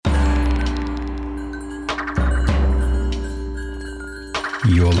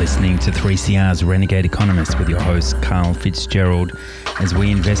You're listening to 3CR's Renegade Economist with your host, Carl Fitzgerald, as we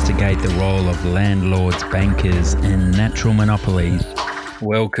investigate the role of landlords, bankers, and natural monopolies.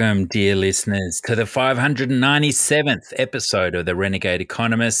 Welcome, dear listeners, to the 597th episode of the Renegade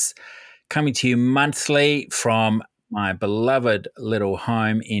Economist, coming to you monthly from my beloved little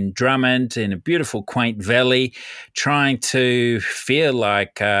home in Drummond in a beautiful, quaint valley, trying to feel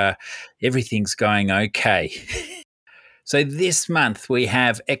like everything's going okay. So this month we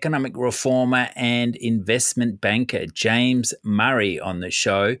have economic reformer and investment banker James Murray on the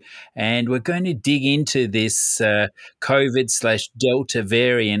show, and we're going to dig into this COVID/Delta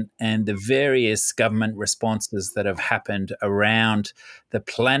variant and the various government responses that have happened around the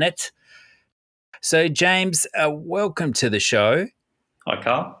planet. So James, welcome to the show. Hi,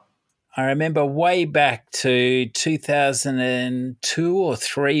 Carl. I remember way back to 2002 or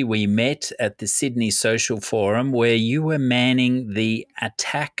 3 we met at the Sydney Social Forum where you were manning the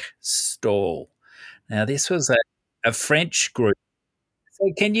ATTAC stall. Now, this was a French group.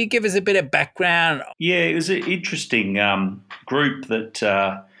 So can you give us a bit of background? Yeah, it was an interesting group that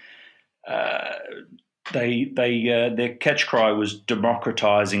their catch cry was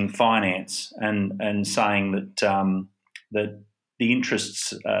democratising finance and saying that the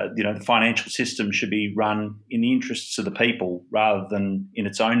interests, the financial system should be run in the interests of the people rather than in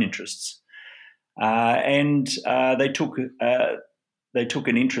its own interests. And they took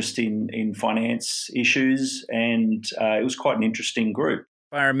an interest in finance issues, and it was quite an interesting group.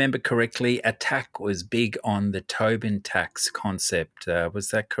 If I remember correctly, ATTAC was big on the Tobin tax concept.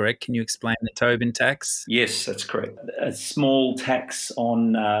 Was that correct? Can you explain the Tobin tax? Yes, that's correct. A small tax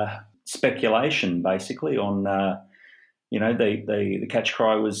on speculation, basically, on the catch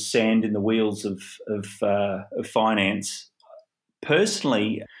cry was sand in the wheels of finance.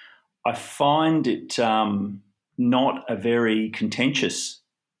 Personally, I find it not a very contentious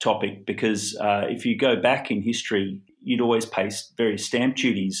topic because if you go back in history, you'd always pay various stamp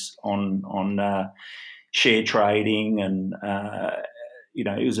duties on share trading, and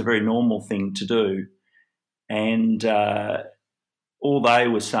it was a very normal thing to do. And all they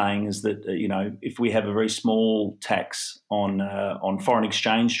were saying is that if we have a very small tax on foreign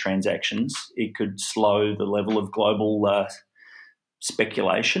exchange transactions, it could slow the level of global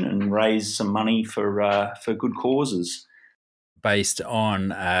speculation and raise some money for good causes. Based on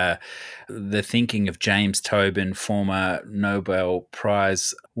the thinking of James Tobin, former Nobel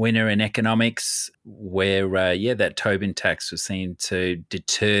Prize winner in economics, where, that Tobin tax was seen to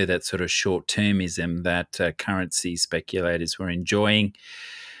deter that sort of short-termism that currency speculators were enjoying.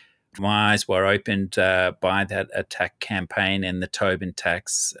 My eyes were opened by that ATTAC campaign and the Tobin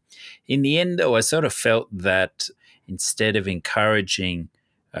tax. In the end, though, I sort of felt that instead of encouraging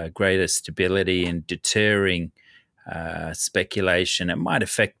greater stability and deterring speculation, it might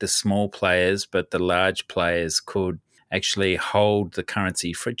affect the small players, but the large players could actually hold the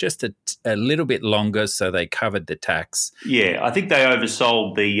currency for just a little bit longer, so they covered the tax. Yeah, I think they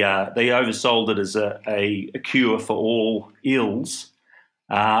oversold it as a cure for all ills.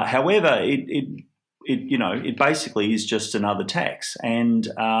 However, it basically is just another tax, and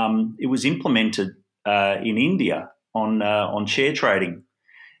it was implemented in India on share trading.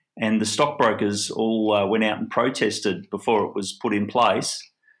 And the stockbrokers all went out and protested before it was put in place,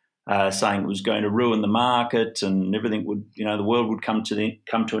 saying it was going to ruin the market and everything would, the world would come to an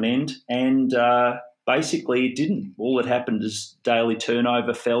end. And basically, it didn't. All that happened is daily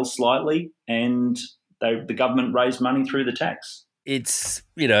turnover fell slightly, and the government raised money through the tax. It's,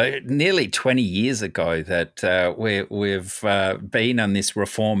 nearly 20 years ago that we've been on this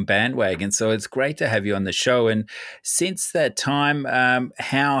reform bandwagon. So it's great to have you on the show. And since that time,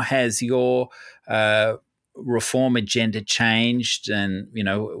 how has your reform agenda changed? And,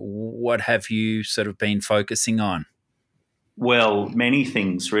 what have you sort of been focusing on? Well, many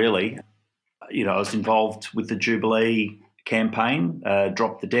things, really. I was involved with the Jubilee campaign,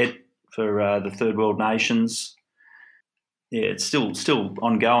 Drop the Debt for the third world nations. Yeah, it's still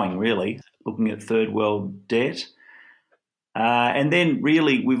ongoing, really, looking at third world debt. And then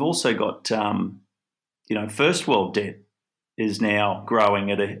really we've also got, first world debt is now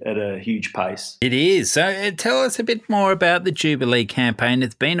growing at a huge pace. It is. So tell us a bit more about the Jubilee campaign.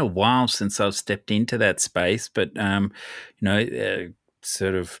 It's been a while since I've stepped into that space, but,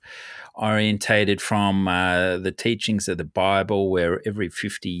 sort of orientated from the teachings of the Bible, where every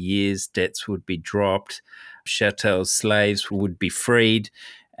 50 years debts would be dropped, chattel slaves would be freed,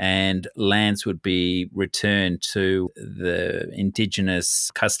 and lands would be returned to the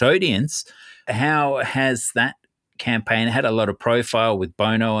Indigenous custodians. How has that campaign. It had a lot of profile with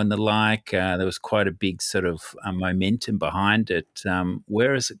Bono and the like. There was quite a big sort of momentum behind it.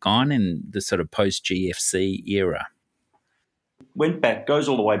 Where has it gone in the sort of post-GFC era? Goes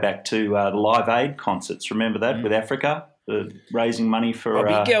all the way back to the Live Aid concerts. Remember that with Africa, raising money for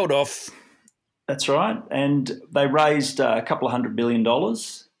Bobby Geldof. That's right. And they raised a couple of $100 billion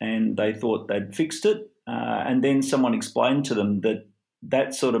and they thought they'd fixed it. And then someone explained to them that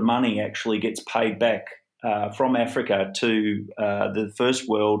that sort of money actually gets paid back from Africa to the first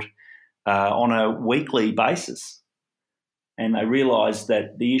world on a weekly basis. And they realised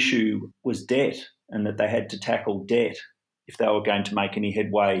that the issue was debt and that they had to tackle debt if they were going to make any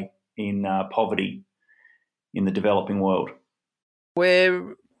headway in poverty in the developing world.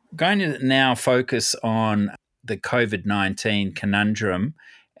 We're going to now focus on the COVID-19 conundrum.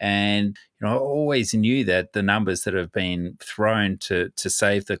 And I always knew that the numbers that have been thrown to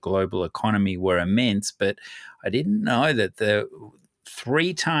save the global economy were immense, but I didn't know that the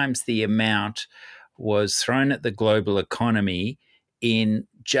 3 times the amount was thrown at the global economy in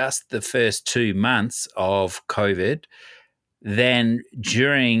just the first 2 months of COVID than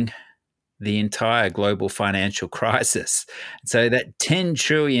during the entire global financial crisis. So that $10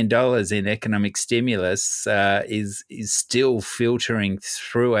 trillion in economic stimulus is still filtering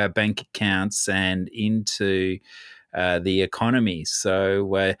through our bank accounts and into the economy.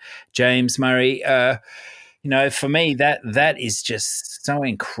 So, James Murray, for me, that is just so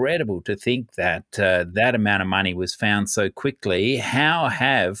incredible to think that that amount of money was found so quickly. How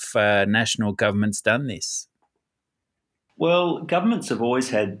have national governments done this? Well, governments have always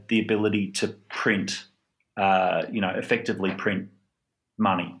had the ability to print, effectively print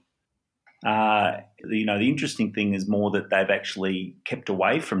money. The interesting thing is more that they've actually kept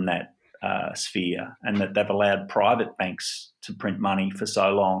away from that sphere and that they've allowed private banks to print money for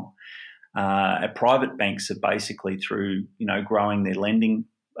so long. Private banks have basically, through growing their lending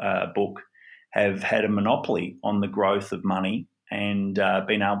book, have had a monopoly on the growth of money and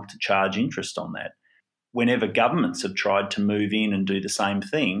been able to charge interest on that. Whenever governments have tried to move in and do the same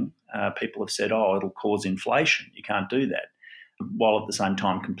thing, people have said, it'll cause inflation. You can't do that. While at the same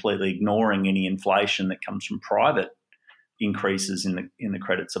time completely ignoring any inflation that comes from private increases in the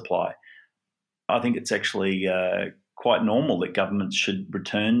credit supply. I think it's actually quite normal that governments should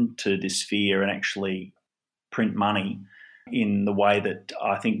return to this sphere and actually print money in the way that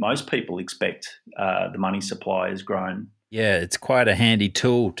I think most people expect the money supply has grown. Yeah, it's quite a handy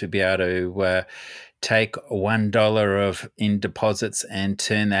tool to be able to take $1 in deposits and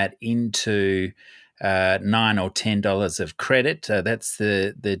turn that into $9 or $10 of credit. That's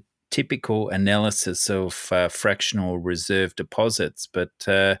the typical analysis of fractional reserve deposits. But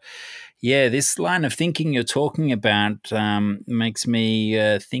this line of thinking you're talking about makes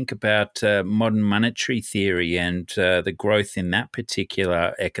me think about modern monetary theory and the growth in that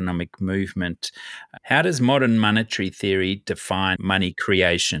particular economic movement. How does modern monetary theory define money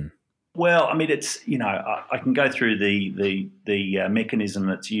creation? Well, I mean, it's I can go through the mechanism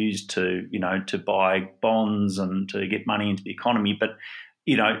that's used to buy bonds and to get money into the economy, but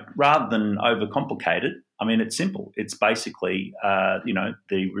rather than overcomplicate it, I mean, it's simple. It's basically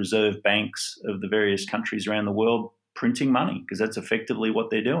the reserve banks of the various countries around the world printing money, because that's effectively what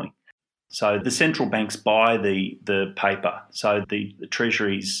they're doing. So the central banks buy the paper. So the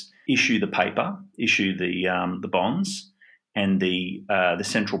treasuries issue the paper, issue the bonds. And the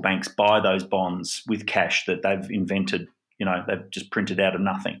central banks buy those bonds with cash that they've invented, they've just printed out of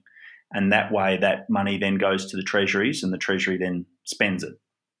nothing. And that way that money then goes to the treasuries and the treasury then spends it.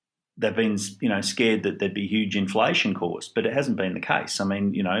 They've been, scared that there'd be huge inflation caused, but it hasn't been the case. I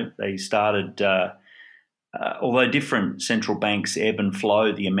mean, they started, although different central banks ebb and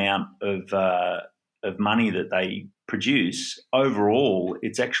flow the amount of money that they produce, overall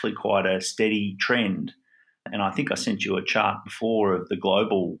it's actually quite a steady trend. And I think I sent you a chart before of the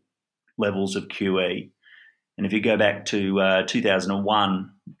global levels of QE. And if you go back to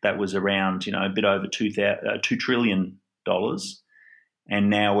 2001, that was around, a bit over $2 trillion. And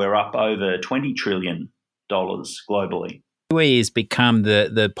now we're up over $20 trillion globally. QE has become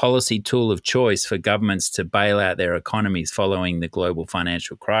the policy tool of choice for governments to bail out their economies following the global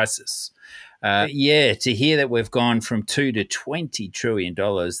financial crisis. To hear that we've gone from $2 to $20 trillion,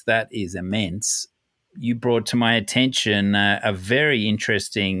 that is immense. You brought to my attention a very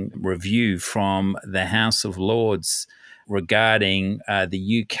interesting review from the House of Lords regarding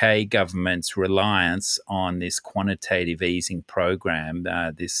the UK government's reliance on this quantitative easing program,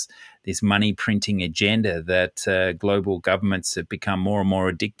 this money printing agenda that global governments have become more and more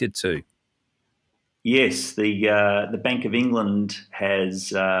addicted to. Yes, the Bank of England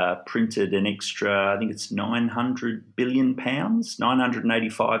has printed an extra, I think it's £900 billion,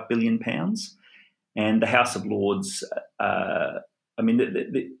 £985 billion, and the House of Lords. The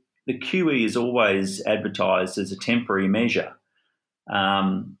QE is always advertised as a temporary measure,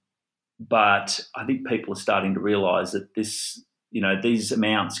 but I think people are starting to realise that these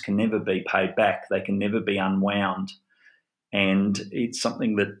amounts can never be paid back. They can never be unwound, and it's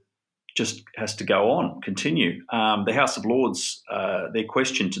something that just has to go on, continue. The House of Lords, their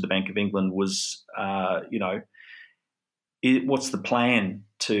question to the Bank of England was, what's the plan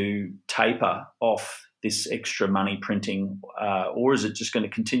to taper off this extra money printing, or is it just going to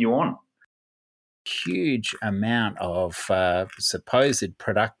continue on? Huge amount of supposed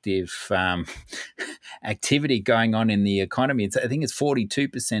productive activity going on in the economy. I think it's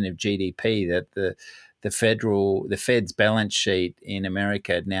 42% of GDP that the Fed's balance sheet in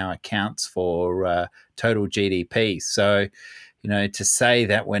America now accounts for total GDP. So, to say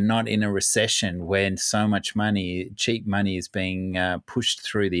that we're not in a recession when so much money, cheap money, is being pushed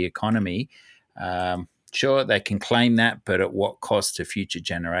through the economy, sure, they can claim that, but at what cost to future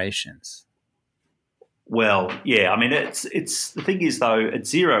generations? Well, yeah, it's the thing is, though, at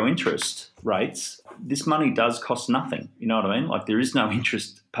zero interest rates, this money does cost nothing. You know what I mean? Like, there is no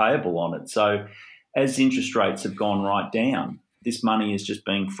interest payable on it. So as interest rates have gone right down, this money is just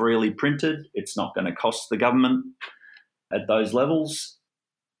being freely printed. It's not going to cost the government at those levels.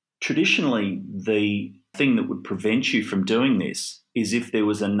 Traditionally, the thing that would prevent you from doing this is if there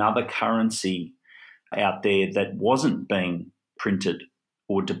was another currency out there that wasn't being printed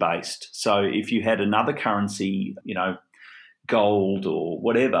or debased. So if you had another currency, gold or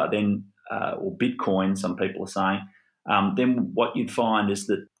whatever, then or Bitcoin, some people are saying, then what you'd find is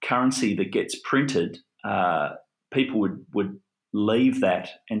that currency that gets printed, people would leave that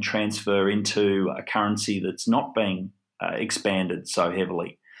and transfer into a currency that's not being expanded so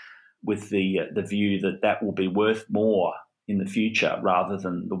heavily, with the view that will be worth more in the future rather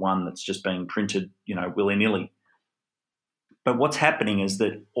than the one that's just being printed, willy-nilly. But what's happening is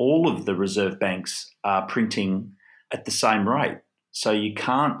that all of the reserve banks are printing at the same rate. So you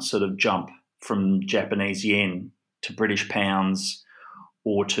can't sort of jump from Japanese yen to British pounds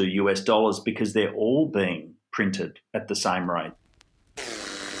or to US dollars because they're all being printed at the same rate.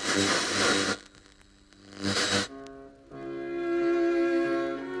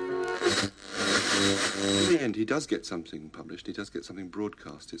 In the end, he does get something published. He does get something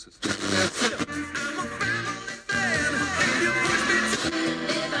broadcast.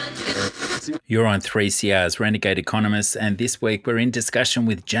 You're on 3CR's Renegade Economist, and this week we're in discussion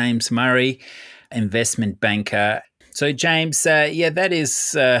with James Murray, investment banker. So, James, that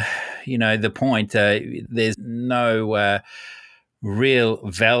is, the point. There's no real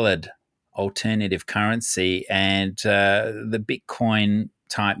valid alternative currency, and the Bitcoin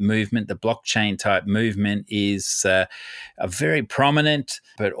type movement, the blockchain type movement, is a very prominent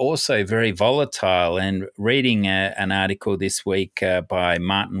but also very volatile. And reading an article this week by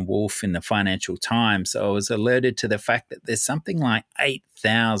Martin Wolf in the Financial Times, I was alerted to the fact that there's something like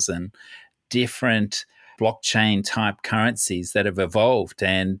 8,000 different blockchain type currencies that have evolved.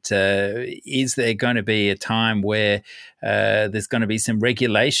 And is there going to be a time where there's going to be some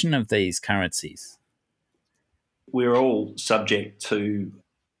regulation of these currencies? We're all subject to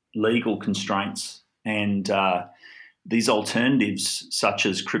legal constraints, and these alternatives such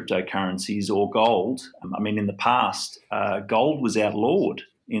as cryptocurrencies or gold. In the past, gold was outlawed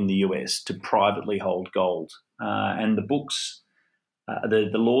in the US to privately hold gold, and the books, the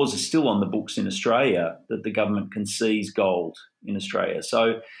laws are still on the books in Australia that the government can seize gold in Australia.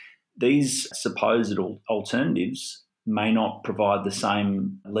 So these supposed alternatives may not provide the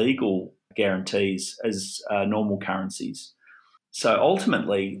same legal guarantees as normal currencies. So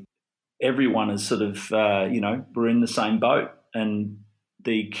ultimately, everyone is sort of, we're in the same boat, and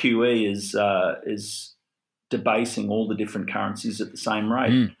the QE is debasing all the different currencies at the same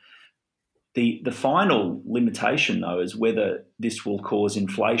rate. Mm. The final limitation, though, is whether this will cause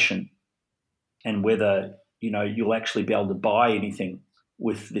inflation and whether, you'll actually be able to buy anything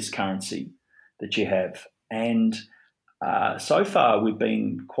with this currency that you have. And so far, we've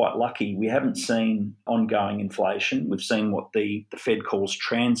been quite lucky. We haven't seen ongoing inflation. We've seen what the Fed calls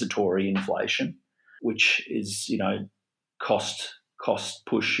transitory inflation, which is, cost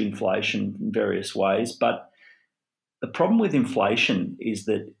push inflation in various ways. But the problem with inflation is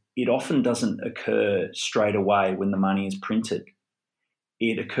that it often doesn't occur straight away when the money is printed.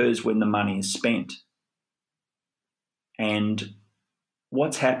 It occurs when the money is spent. And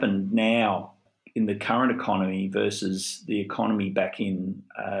what's happened now, in the current economy versus the economy back in,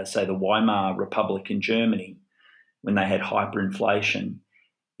 say, the Weimar Republic in Germany, when they had hyperinflation,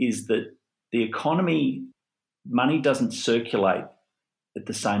 is that the economy, money doesn't circulate at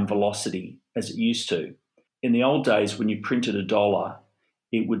the same velocity as it used to. In the old days, when you printed a dollar,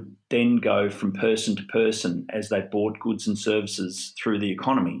 it would then go from person to person as they bought goods and services through the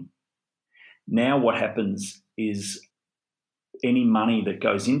economy. Now what happens is any money that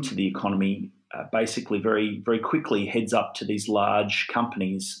goes into the economy basically very, very quickly heads up to these large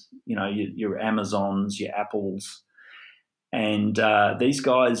companies, your Amazons, your Apples, and these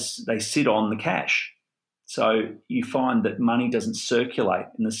guys, they sit on the cash. So you find that money doesn't circulate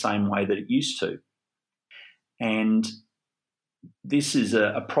in the same way that it used to. And this is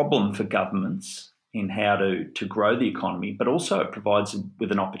a problem for governments in how to grow the economy, but also it provides them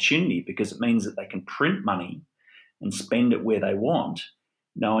with an opportunity because it means that they can print money and spend it where they want,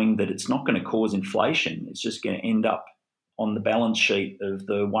 knowing that it's not going to cause inflation. It's just going to end up on the balance sheet of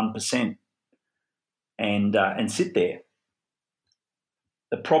the 1% and sit there.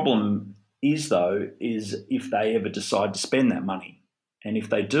 The problem is if they ever decide to spend that money. And if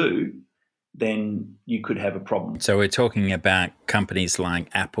they do, then you could have a problem. So we're talking about companies like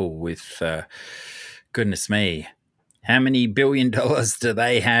Apple with, goodness me, how many $1 billion do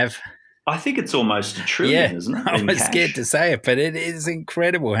they have? I think it's almost $1 trillion, isn't it? I was scared to say it, but it is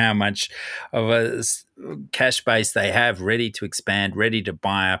incredible how much of a cash base they have ready to expand, ready to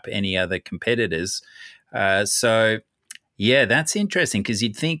buy up any other competitors. Yeah, that's interesting because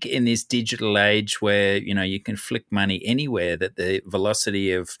you'd think in this digital age where, you can flick money anywhere that the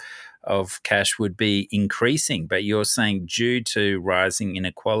velocity of cash would be increasing. But you're saying due to rising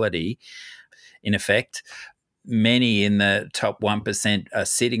inequality, in effect, many in the top 1% are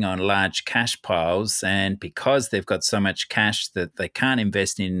sitting on large cash piles, and because they've got so much cash that they can't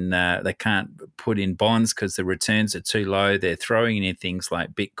invest in, they can't put in bonds because the returns are too low, they're throwing in things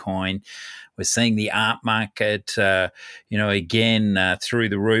like Bitcoin. We're seeing the art market, again, through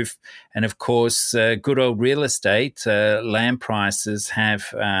the roof. And of course, good old real estate, land prices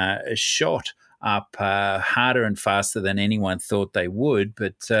have shot up harder and faster than anyone thought they would.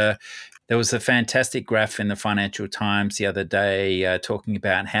 But there was a fantastic graph in the Financial Times the other day talking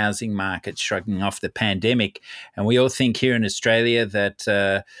about housing markets shrugging off the pandemic. And we all think here in Australia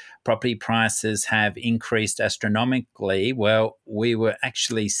that property prices have increased astronomically. Well, we were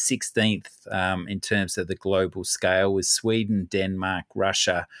actually 16th in terms of the global scale, with Sweden, Denmark,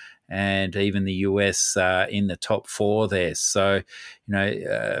 Russia, and even the US in the top 4 there. So,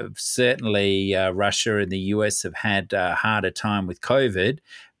 certainly Russia and the US have had a harder time with COVID,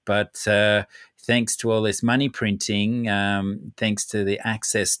 but thanks to all this money printing, thanks to the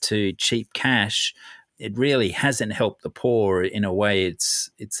access to cheap cash, it really hasn't helped the poor. In a way, it's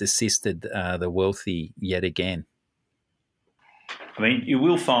assisted the wealthy yet again. I mean, you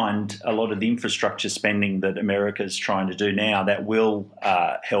will find a lot of the infrastructure spending that America's trying to do now that will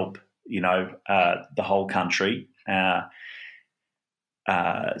help, the whole country.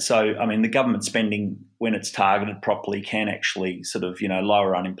 So, I mean, the government spending, when it's targeted properly, can actually sort of,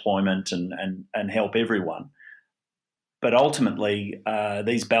 lower unemployment and help everyone. But ultimately,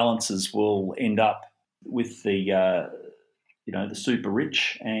 these balances will end up with the super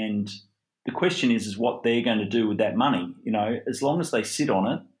rich, and the question is what they're going to do with that money. As long as they sit on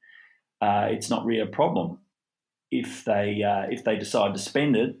it, it's not really a problem. If they decide to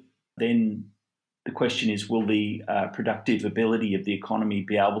spend it, then the question is, will the productive ability of the economy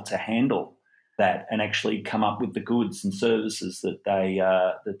be able to handle that and actually come up with the goods and services that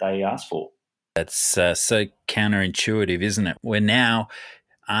they ask for? That's so counterintuitive, isn't it? We're now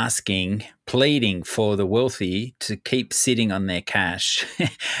pleading for the wealthy to keep sitting on their cash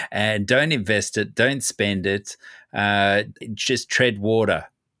and don't invest it, don't spend it, just tread water.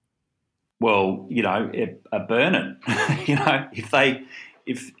 Well, burn it.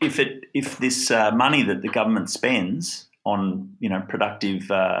 If this money that the government spends on, productive,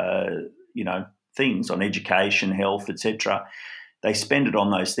 things, on education, health, etc., they spend it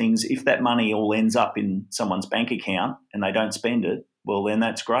on those things. If that money all ends up in someone's bank account and they don't spend it, well, then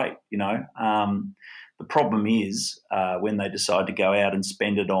that's great. The problem is when they decide to go out and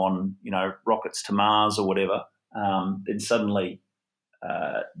spend it on, rockets to Mars or whatever, then suddenly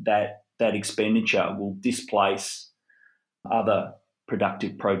that expenditure will displace other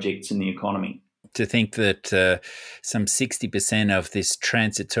productive projects in the economy. To think that some 60% of this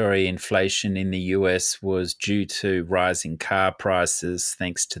transitory inflation in the US was due to rising car prices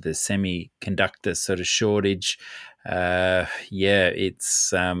thanks to the semiconductor sort of shortage.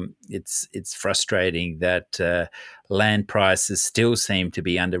 It's frustrating that land prices still seem to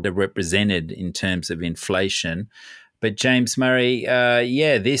be underrepresented in terms of inflation. But James Murray,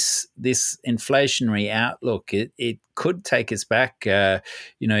 this inflationary outlook, it could take us back, 20,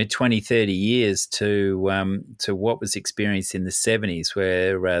 30 years to what was experienced in the 70s,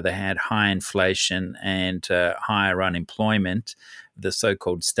 where they had high inflation and higher unemployment, the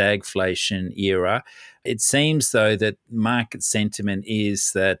so-called stagflation era. It seems, though, that market sentiment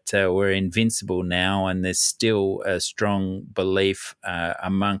is that we're invincible now, and there's still a strong belief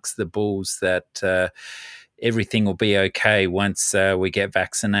amongst the bulls that everything will be okay once we get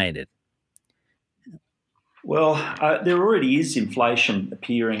vaccinated. Well, there already is inflation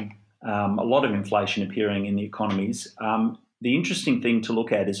appearing, a lot of inflation appearing in the economies. The interesting thing to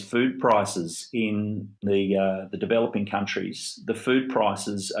look at is food prices in the developing countries. The food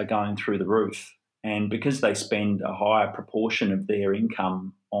prices are going through the roof, and because they spend a higher proportion of their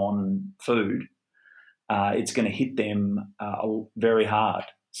income on food, it's going to hit them very hard.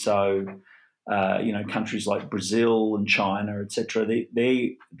 So, countries like Brazil and China, etc.,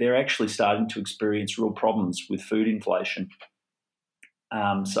 they're actually starting to experience real problems with food inflation.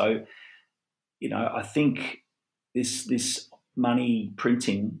 I think this money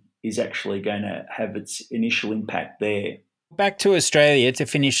printing is actually going to have its initial impact there. Back to Australia to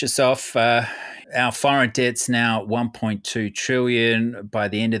finish us off. Our foreign debt's now $1.2 trillion. By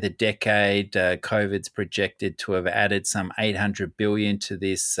the end of the decade, COVID's projected to have added some $800 billion to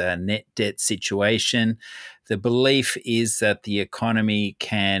this net debt situation. The belief is that the economy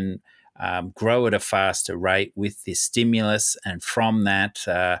can grow at a faster rate with this stimulus, and from that,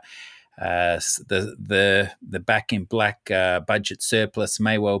 the back in black budget surplus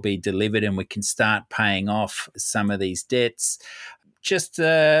may well be delivered, and we can start paying off some of these debts. Just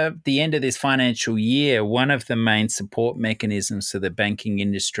the end of this financial year, one of the main support mechanisms for the banking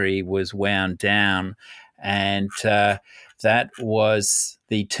industry was wound down, and that was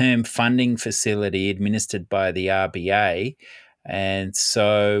the term funding facility administered by the RBA. And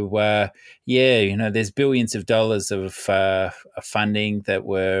so, there's billions of dollars of funding that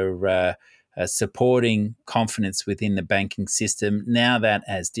were supporting confidence within the banking system. Now that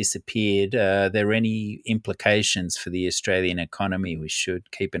has disappeared. Are there any implications for the Australian economy we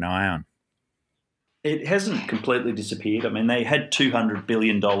should keep an eye on? It hasn't completely disappeared. I mean, they had $200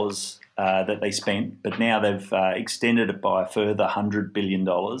 billion that they spent, but now they've extended it by a further $100 billion,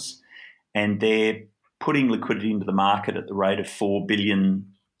 and they're putting liquidity into the market at the rate of $4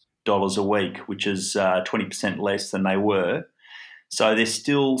 billion a week, which is 20% less than they were. So they're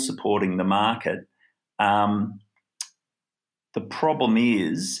still supporting the market. The problem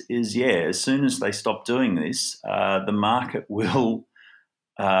is as soon as they stop doing this, the market will,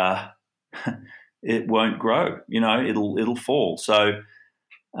 it won't grow. It'll fall. So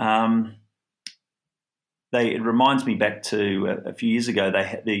it reminds me back to a few years ago.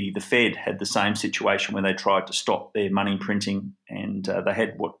 The Fed had the same situation when they tried to stop their money printing, and they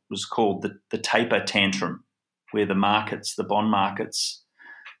had what was called the taper tantrum, where the bond markets,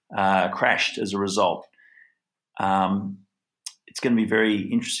 crashed as a result. It's going to be very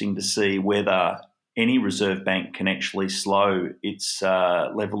interesting to see whether any Reserve Bank can actually slow its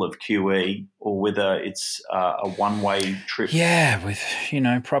level of QE, or whether it's a one-way trip. Yeah, with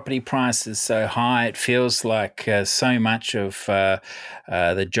property prices so high, it feels like so much of the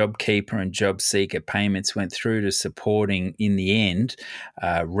JobKeeper and JobSeeker payments went through to supporting, in the end,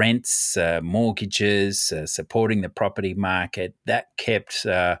 rents, mortgages, supporting the property market. That kept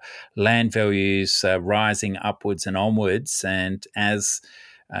land values rising upwards and onwards, and as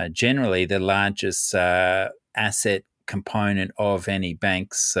generally the largest asset component of any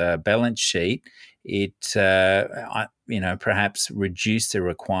bank's balance sheet, it perhaps reduced the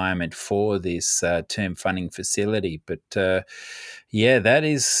requirement for this term funding facility. But that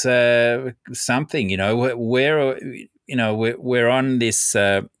is something. We're on this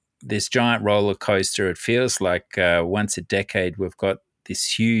giant roller coaster. It feels like once a decade we've got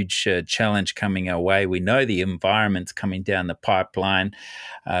this huge challenge coming our way. We know the environment's coming down the pipeline.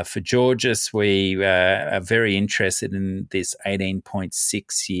 For Georges, we are very interested in this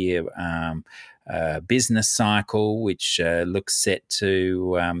 18.6-year business cycle, which looks set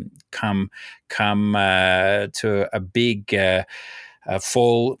to come to a big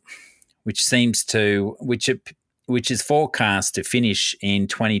fall, which is forecast to finish in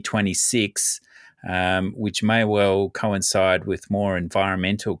 2026. Which may well coincide with more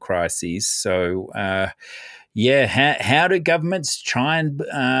environmental crises. So, how do governments try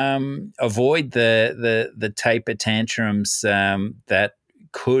and avoid the taper tantrums that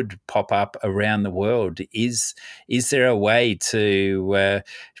could pop up around the world. Is there a way to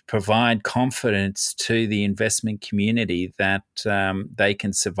provide confidence to the investment community that they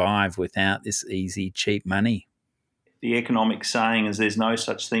can survive without this easy, cheap money? The economic saying is there's no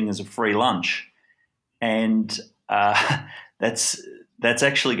such thing as a free lunch. And that's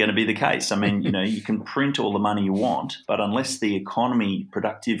actually going to be the case. I mean, you can print all the money you want, but unless the economy,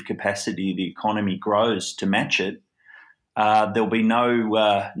 productive capacity of the economy grows to match it, there'll be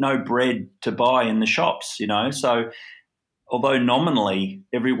no bread to buy in the shops, So although nominally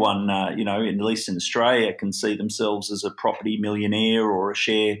everyone, at least in Australia, can see themselves as a property millionaire or a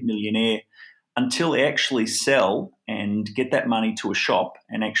share millionaire, until they actually sell and get that money to a shop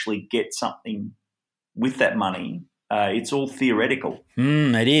and actually get something with that money, it's all theoretical.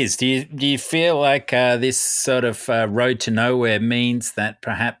 It is. Do you feel like this sort of road to nowhere means that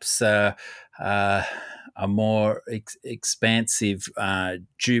perhaps a more expansive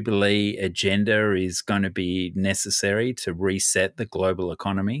Jubilee agenda is going to be necessary to reset the global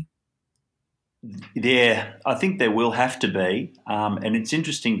economy? Yeah, I think there will have to be. And it's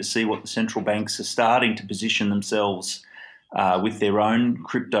interesting to see what the central banks are starting to position themselves with their own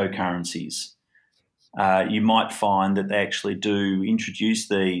cryptocurrencies. You might find that they actually do introduce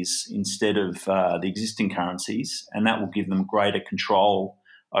these instead of the existing currencies, and that will give them greater control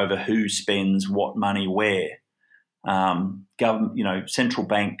over who spends what money where. Central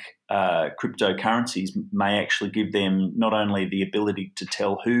bank cryptocurrencies may actually give them not only the ability to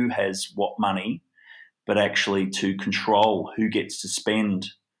tell who has what money, but actually to control who gets to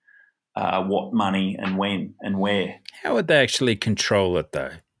spend what money and when and where. How would they actually control it,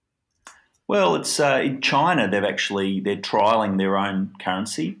 though? Well, it's in China. They're trialing their own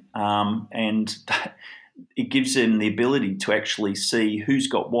currency, and it gives them the ability to actually see who's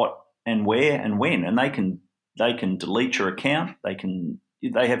got what and where and when, and they can delete your account.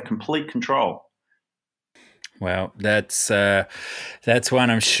 They have complete control. Well, that's one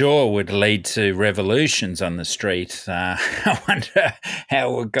I'm sure would lead to revolutions on the street. I wonder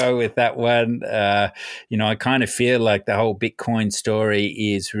how we'll go with that one. I kind of feel like the whole Bitcoin story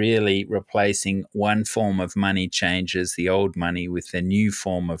is really replacing one form of money changers, the old money, with a new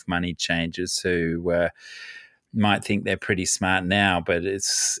form of money changers who might think they're pretty smart now, but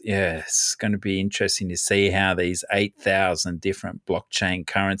it's going to be interesting to see how these 8,000 different blockchain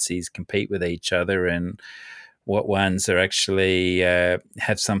currencies compete with each other and what ones are actually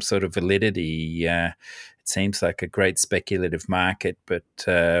have some sort of validity. It seems like a great speculative market, but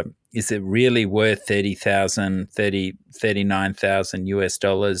is it really worth $39,000 US?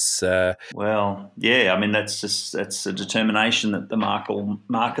 Well, yeah, I mean that's a determination that the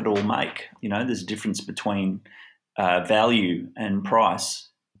market will make. There's a difference between value and price.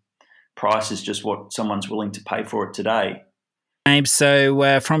 Price is just what someone's willing to pay for it today. James,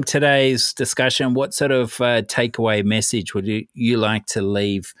 so from today's discussion, what sort of takeaway message would you like to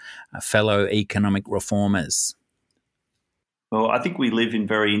leave fellow economic reformers? Well, I think we live in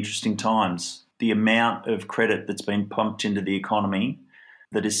very interesting times. The amount of credit that's been pumped into the economy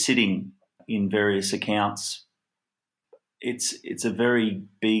that is sitting in various accounts, it's a very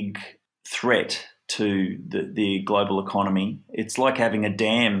big threat to the global economy. It's like having a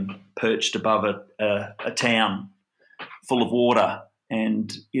dam perched above a town full of water,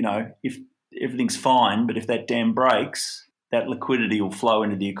 and if everything's fine, but if that dam breaks, that liquidity will flow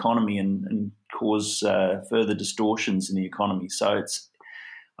into the economy and cause further distortions in the economy. So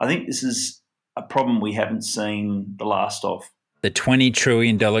I think this is a problem we haven't seen the last of. The $20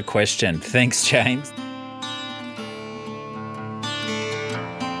 trillion question. Thanks, James.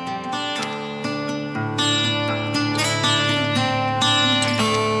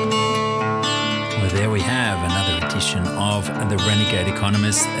 There we have another edition of The Renegade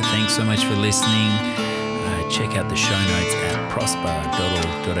Economist. Thanks so much for listening. Check out the show notes at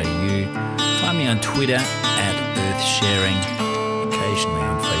prosper.org.au. Find me on Twitter at EarthSharing, occasionally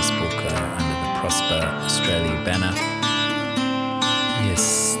on Facebook under the Prosper Australia banner. Yes,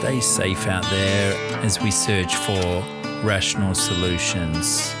 stay safe out there as we search for rational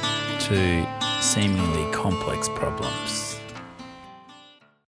solutions to seemingly complex problems.